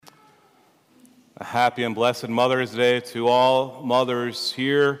A happy and blessed Mother's Day to all mothers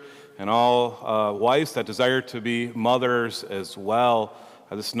here and all wives that desire to be mothers as well.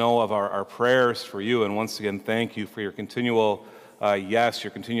 I just know of our prayers for you, and once again, thank you for your continual yes, your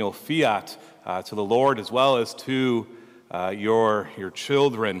continual fiat to the Lord as well as to your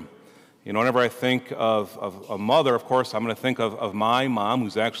children. You know, whenever I think of a mother, of course, I'm going to think of my mom,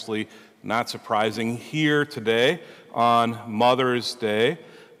 who's actually, not surprising, here today on Mother's Day.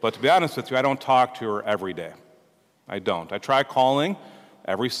 But to be honest with you, I don't talk to her every day. I don't. I try calling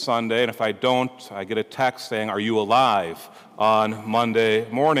every Sunday, and if I don't, I get a text saying, "Are you alive?" on Monday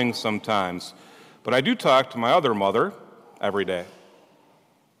morning sometimes. But I do talk to my other mother every day.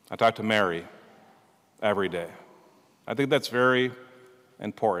 I talk to Mary every day. I think that's very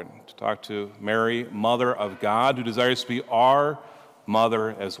important, to talk to Mary, Mother of God, who desires to be our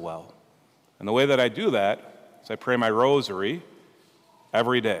mother as well. And the way that I do that is I pray my rosary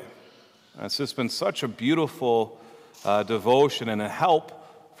every day. And it's just been such a beautiful devotion and a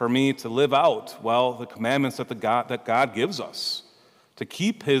help for me to live out, well, the commandments that God gives us. To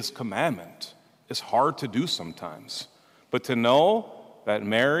keep His commandment is hard to do sometimes. But to know that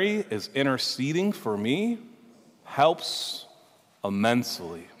Mary is interceding for me helps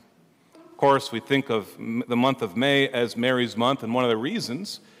immensely. Of course, we think of the month of May as Mary's month, and one of the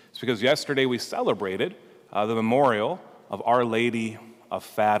reasons is because yesterday we celebrated the memorial of Our Lady of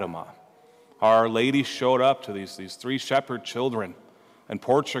Fatima. Our Lady showed up to these three shepherd children in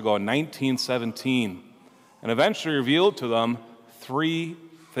Portugal in 1917 and eventually revealed to them three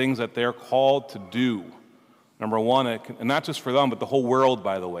things that they're called to do. Number one, and not just for them, but the whole world,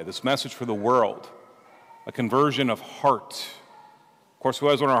 by the way, this message for the world, a conversion of heart. Of course, we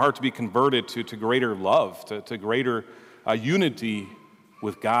always want our heart to be converted to greater love, to greater unity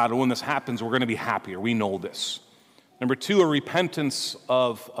with God. And when this happens, we're going to be happier. We know this. Number two, a repentance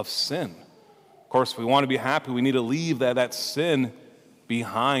of sin. Of course, if we want to be happy, we need to leave that sin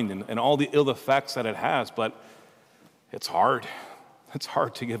behind and all the ill effects that it has. But it's hard. It's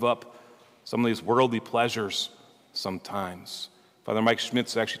hard to give up some of these worldly pleasures sometimes. Father Mike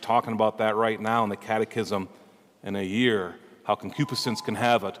Schmidt's actually talking about that right now in the Catechism in a year, how concupiscence can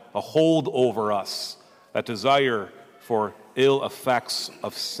have a hold over us, that desire for ill effects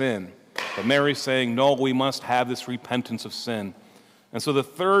of sin. But Mary's saying, no, we must have this repentance of sin. And so the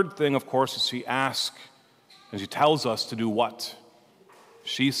third thing, of course, is she asks, and she tells us to do what?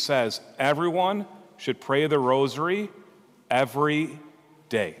 She says, everyone should pray the rosary every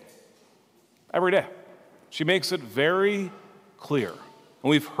day. Every day. She makes it very clear. And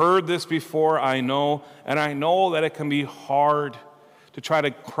we've heard this before, I know, and I know that it can be hard to try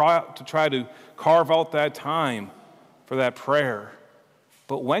to carve out that time for that prayer.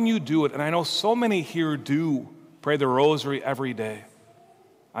 But when you do it, and I know so many here do pray the rosary every day,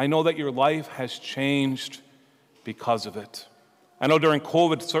 I know that your life has changed because of it. I know during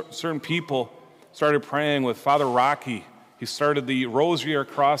COVID, certain people started praying with Father Rocky. He started the Rosary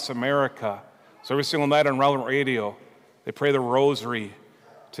Across America. So every single night on Relevant Radio, they pray the rosary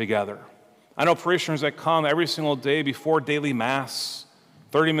together. I know parishioners that come every single day before daily Mass,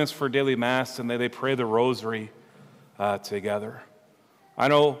 30 minutes for daily Mass, and they pray the rosary together. I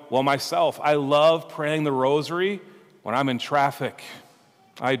know, well, myself, I love praying the rosary when I'm in traffic.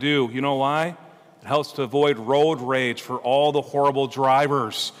 I do. You know why? It helps to avoid road rage for all the horrible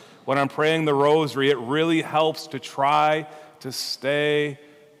drivers. When I'm praying the rosary, it really helps to try to stay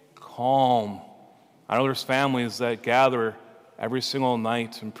calm. I know there's families that gather every single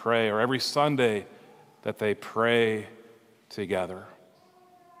night and pray, or every Sunday that they pray together.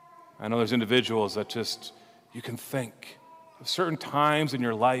 I know there's individuals that just, you can think of certain times in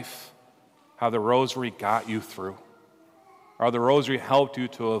your life how the rosary got you through, or the rosary helped you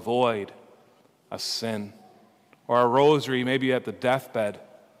to avoid a sin, or a rosary maybe at the deathbed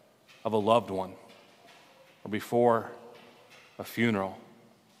of a loved one, or before a funeral,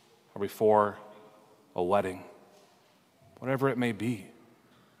 or before a wedding. Whatever it may be,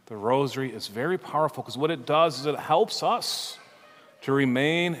 the rosary is very powerful because what it does is it helps us to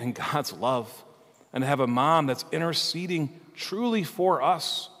remain in God's love and to have a mom that's interceding truly for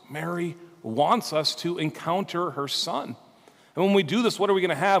us. Mary wants us to encounter her Son. And when we do this, what are we going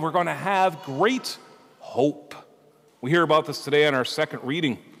to have? We're going to have great hope. We hear about this today in our second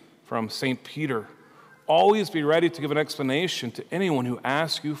reading from St. Peter. Always be ready to give an explanation to anyone who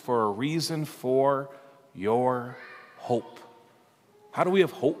asks you for a reason for your hope. How do we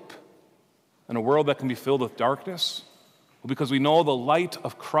have hope in a world that can be filled with darkness? Well, because we know the light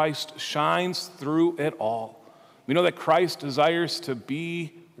of Christ shines through it all. We know that Christ desires to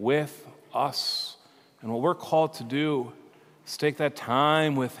be with us. And what we're called to do is take that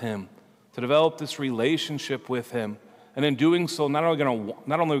time with Him, to develop this relationship with him. And in doing so, not only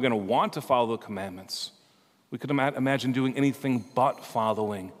are we going to want to follow the commandments, we could imagine doing anything but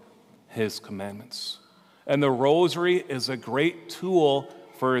following his commandments. And the Rosary is a great tool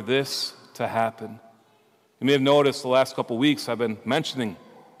for this to happen. You may have noticed the last couple weeks I've been mentioning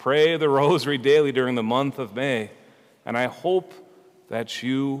pray the Rosary daily during the month of May, and I hope that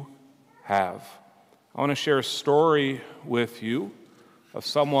you have. I want to share a story with you of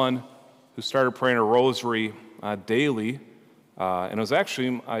someone who started praying a Rosary daily, and it was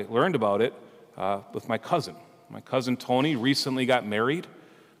actually, I learned about it with my cousin. My cousin Tony recently got married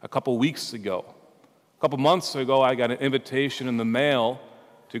a couple weeks ago. A couple months ago, I got an invitation in the mail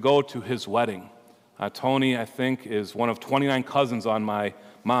to go to his wedding. Tony, I think, is one of 29 cousins on my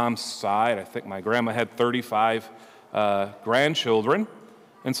mom's side. I think my grandma had 35 grandchildren.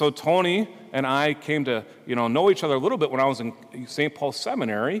 And so Tony and I came to know each other a little bit when I was in St. Paul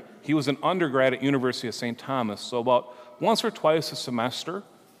Seminary. He was an undergrad at University of St. Thomas. So about once or twice a semester,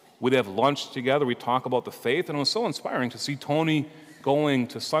 we'd have lunch together. We'd talk about the faith. And it was so inspiring to see Tony going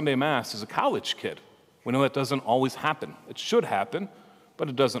to Sunday Mass as a college kid. We know that doesn't always happen. It should happen, but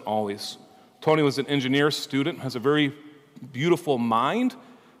it doesn't always. Tony was an engineer student, has a very beautiful mind,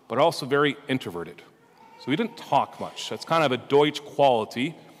 but also very introverted. So he didn't talk much. That's kind of a Deutsch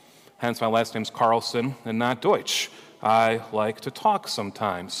quality, hence my last name's Carlson and not Deutsch. I like to talk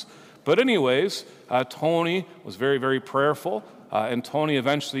sometimes. But anyways, Tony was very, very prayerful, and Tony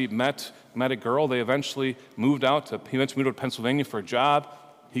eventually met a girl. He eventually moved to Pennsylvania for a job.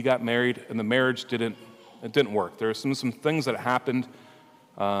 He got married, and the marriage didn't work. There were some things that happened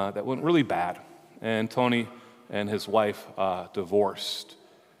that went really bad, and Tony and his wife divorced.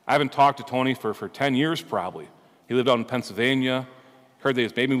 I haven't talked to Tony for 10 years probably. He lived out in Pennsylvania, heard that he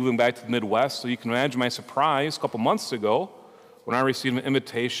was maybe moving back to the Midwest, so you can imagine my surprise a couple months ago when I received an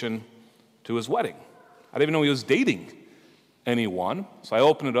invitation to his wedding. I didn't even know he was dating anyone, so I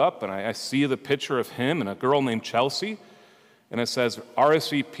open it up and I see the picture of him and a girl named Chelsea, and it says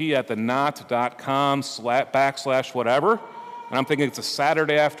RSVP at theknot.com / whatever. And I'm thinking it's a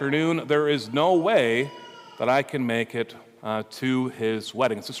Saturday afternoon. There is no way that I can make it to his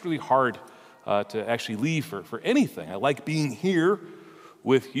wedding. It's just really hard to actually leave for anything. I like being here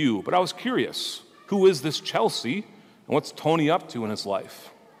with you. But I was curious, who is this Chelsea and what's Tony up to in his life?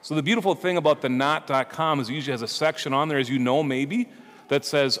 So the beautiful thing about theknot.com is it usually has a section on there, as you know maybe, that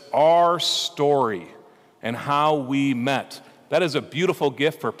says our story and how we met. That is a beautiful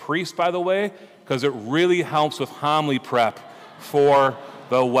gift for priests, by the way, because it really helps with homily prep for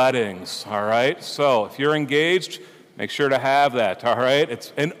the weddings, all right? So if you're engaged, make sure to have that, all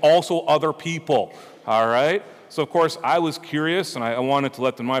right? And also other people, all right? So, of course, I was curious, and I wanted to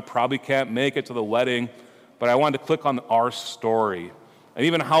let them know I probably can't make it to the wedding, but I wanted to click on our story. And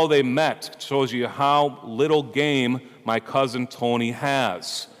even how they met shows you how little game my cousin Tony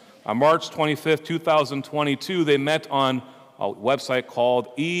has. On March 25th, 2022, they met on a website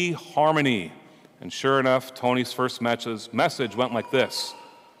called eHarmony. And sure enough, Tony's first message went like this.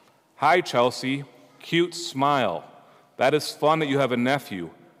 Hi, Chelsea. Cute smile. That is fun that you have a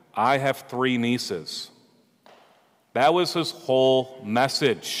nephew. I have 3 nieces. That was his whole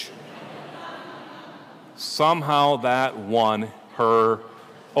message. Somehow that won her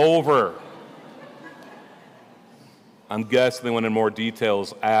over. I'm guessing they went in more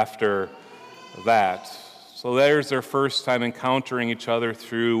details after that. So there's their first time encountering each other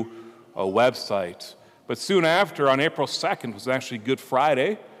through a website. But soon after, on April 2nd, was actually Good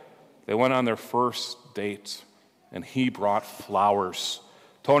Friday, they went on their first date, and he brought flowers.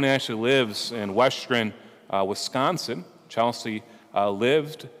 Tony actually lives in Western Wisconsin. Chelsea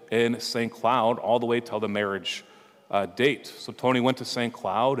lived in St. Cloud all the way till the marriage date. So Tony went to St.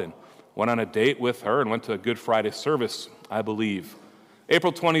 Cloud and went on a date with her and went to a Good Friday service, I believe.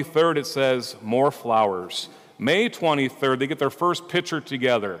 April 23rd, it says, more flowers. May 23rd, they get their first picture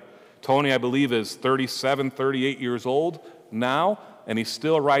together. Tony, I believe, is 37, 38 years old now, and he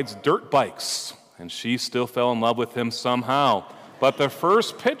still rides dirt bikes, and she still fell in love with him somehow. But the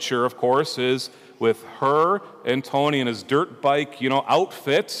first picture, of course, is with her and Tony in his dirt bike,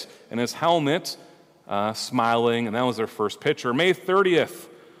 outfit and his helmet, smiling, and that was their first picture. May 30th,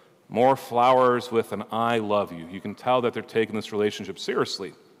 more flowers with an I love you. You can tell that they're taking this relationship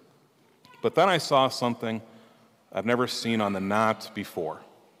seriously. But then I saw something I've never seen on the knot before.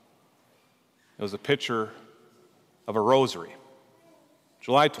 It was a picture of a rosary.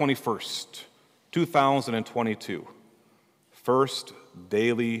 July 21st, 2022. First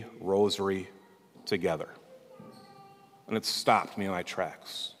daily rosary together. And it stopped me in my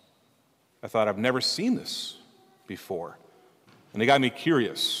tracks. I thought, I've never seen this before. And it got me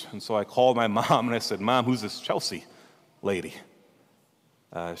curious. And so I called my mom and I said, Mom, who's this Chelsea lady?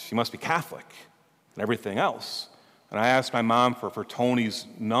 She must be Catholic and everything else. And I asked my mom for Tony's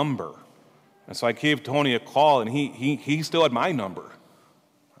number. And so I gave Tony a call, and he still had my number.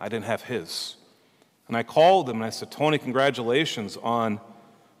 I didn't have his. And I called him and I said, Tony, congratulations on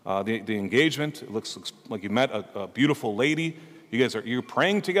the engagement. It looks like you met a beautiful lady. You're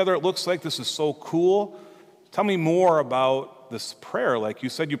praying together. It looks like this is so cool. Tell me more about this prayer. Like you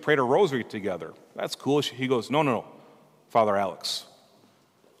said, you prayed a rosary together. That's cool. He goes, no, Father Alex.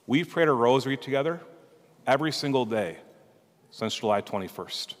 We've prayed a rosary together every single day since July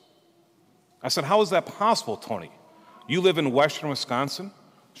 21st. I said, how is that possible, Tony? You live in western Wisconsin.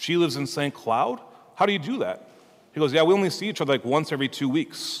 She lives in St. Cloud. How do you do that? He goes, yeah, we only see each other like once every 2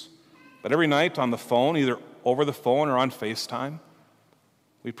 weeks. But every night on the phone, either over the phone or on FaceTime,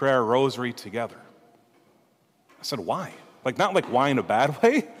 we pray our rosary together. I said, why? Like, not like why in a bad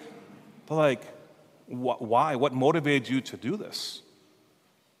way, but like, why? What motivated you to do this?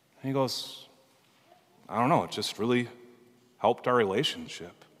 And he goes, I don't know, it just really helped our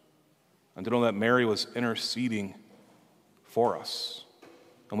relationship. And to know that Mary was interceding for us.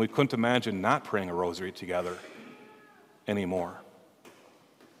 And we couldn't imagine not praying a rosary together anymore.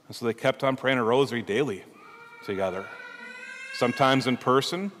 And so they kept on praying a rosary daily together. Sometimes in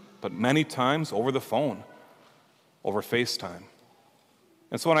person, but many times over the phone, over FaceTime.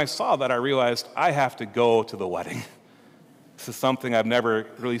 And so when I saw that, I realized I have to go to the wedding. This is something I've never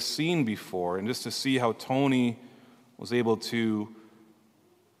really seen before. And just to see how Tony was able to,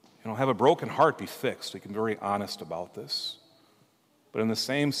 have a broken heart be fixed. We can be very honest about this. But in the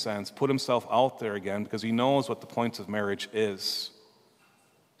same sense, put himself out there again because he knows what the point of marriage is.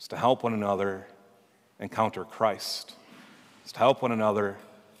 It's to help one another encounter Christ. It's to help one another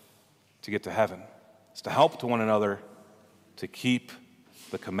to get to heaven. It's to help to one another to keep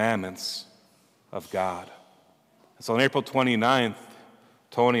the commandments of God. And so on April 29th,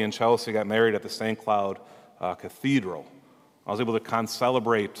 Tony and Chelsea got married at the St. Cloud Cathedral. I was able to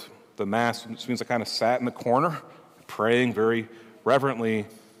celebrate the Mass, which means I kind of sat in the corner, praying very reverently,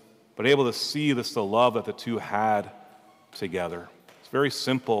 but able to see the love that the two had together. It's a very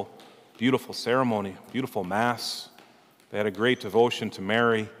simple, beautiful ceremony, beautiful Mass. They had a great devotion to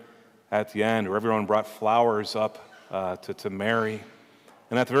Mary at the end, where everyone brought flowers up to Mary.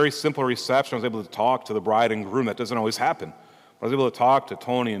 And at the very simple reception, I was able to talk to the bride and groom. That doesn't always happen. I was able to talk to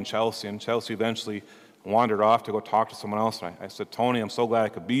Tony and Chelsea eventually wandered off to go talk to someone else. And I said, Tony, I'm so glad I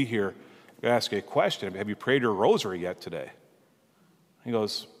could be here. I'm going to ask you a question. Have you prayed your rosary yet today? He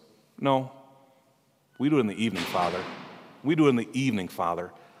goes, no. We do it in the evening, Father. We do it in the evening,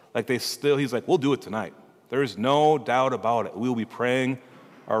 Father. He's like, we'll do it tonight. There's no doubt about it. We'll be praying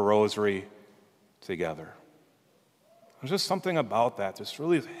our rosary together. There's just something about that just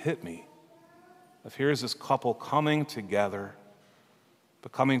really hit me. If here's this couple coming together,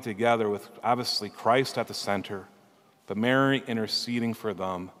 but coming together with obviously Christ at the center, but Mary interceding for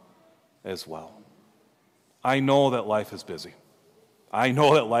them as well. I know that life is busy. I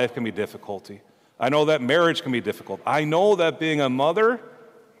know that life can be difficulty. I know that marriage can be difficult. I know that being a mother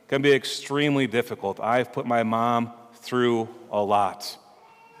can be extremely difficult. I've put my mom through a lot.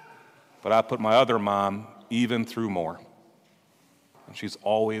 But I put my other mom even through more. And she's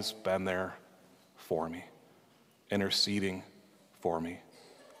always been there for me, interceding for me,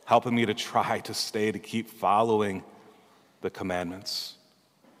 helping me to try to stay, to keep following the commandments.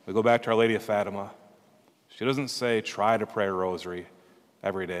 We go back to Our Lady of Fatima. She doesn't say, try to pray a rosary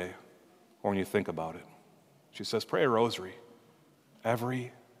every day or when you think about it. She says, pray a rosary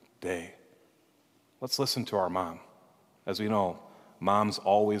every day. Let's listen to our mom. As we know, moms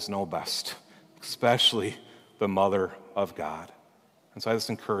always know best, especially the Mother of God. And so I just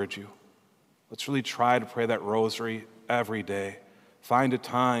encourage you, let's really try to pray that rosary every day. Find a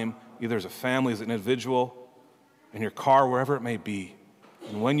time, either as a family, as an individual, in your car, wherever it may be.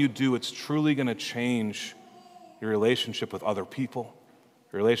 And when you do, it's truly going to change your relationship with other people,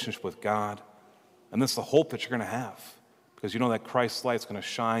 your relationship with God. And this is the hope that you're going to have, because you know that Christ's light is going to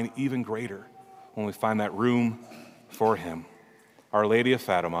shine even greater when we find that room for Him. Our Lady of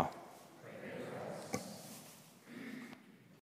Fatima,